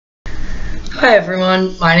Hi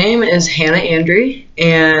everyone, my name is Hannah Andre,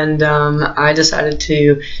 and I decided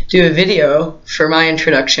to do a video for my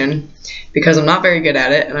introduction because I'm not very good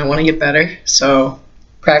at it and I want to get better, so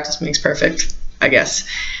practice makes perfect, I guess.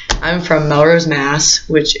 I'm from Melrose, Mass,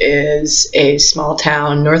 which is a small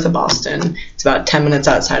town north of Boston. It's about 10 minutes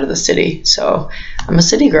outside of the city, so I'm a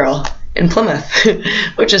city girl in Plymouth,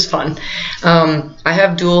 which is fun. I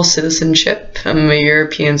have dual citizenship. I'm a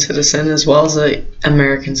European citizen as well as an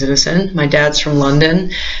American citizen. My dad's from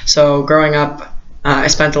London, so growing up I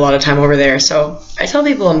spent a lot of time over there. So I tell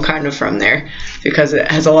people I'm kind of from there because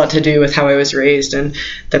it has a lot to do with how I was raised and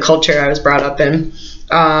the culture I was brought up in.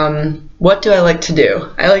 What do I like to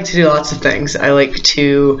do? I like to do lots of things. I like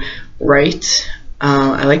to write.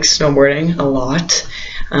 I like snowboarding a lot.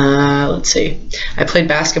 Let's see. I played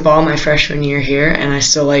basketball my freshman year here, and I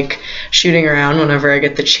still like shooting around whenever I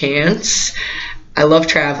get the chance. I love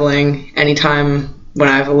traveling. Anytime when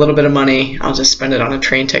I have a little bit of money, I'll just spend it on a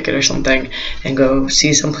train ticket or something and go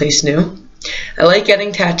see someplace new. I like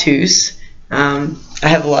getting tattoos. I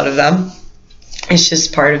have a lot of them. It's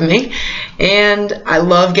just part of me. And I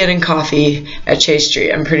love getting coffee at Chase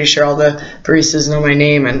Street. I'm pretty sure all the baristas know my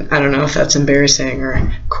name, and I don't know if that's embarrassing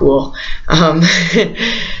or cool.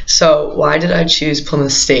 So why did I choose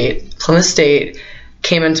Plymouth State? Plymouth State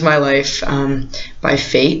came into my life by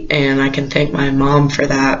fate, and I can thank my mom for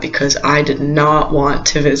that because I did not want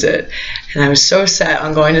to visit. And I was so set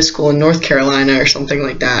on going to school in North Carolina or something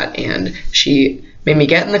like that, and she made me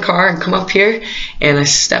get in the car and come up here, and I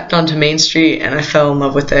stepped onto Main Street and I fell in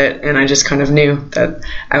love with it, and I just kind of knew that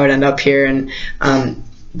I would end up here, and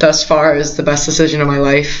thus far is the best decision of my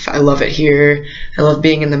life. I love it here. I love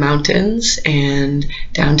being in the mountains and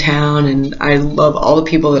downtown, and I love all the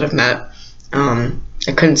people that I've met.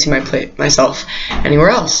 I couldn't see myself anywhere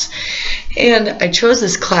else. And I chose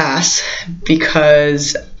this class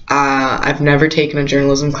because I've never taken a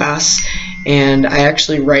journalism class, and I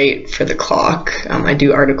actually write for The Clock. I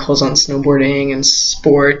do articles on snowboarding and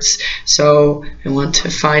sports, so I want to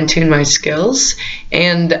fine-tune my skills,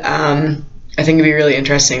 and I think it'd be really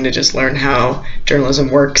interesting to just learn how journalism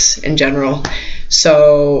works in general.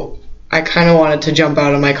 So I kind of wanted to jump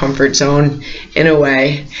out of my comfort zone in a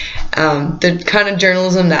way. The kind of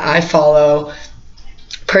journalism that I follow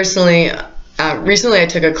personally, recently I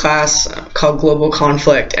took a class called Global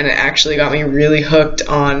Conflict, and it actually got me really hooked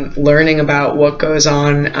on learning about what goes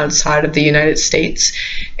on outside of the United States,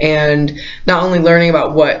 and not only learning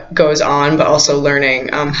about what goes on, but also learning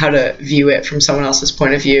how to view it from someone else's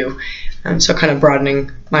point of view. So kind of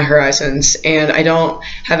broadening my horizons. And I don't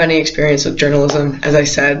have any experience with journalism, as I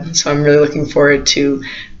said, so I'm really looking forward to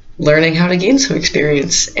learning how to gain some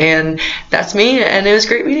experience. And that's me, and it was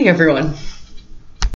great meeting everyone.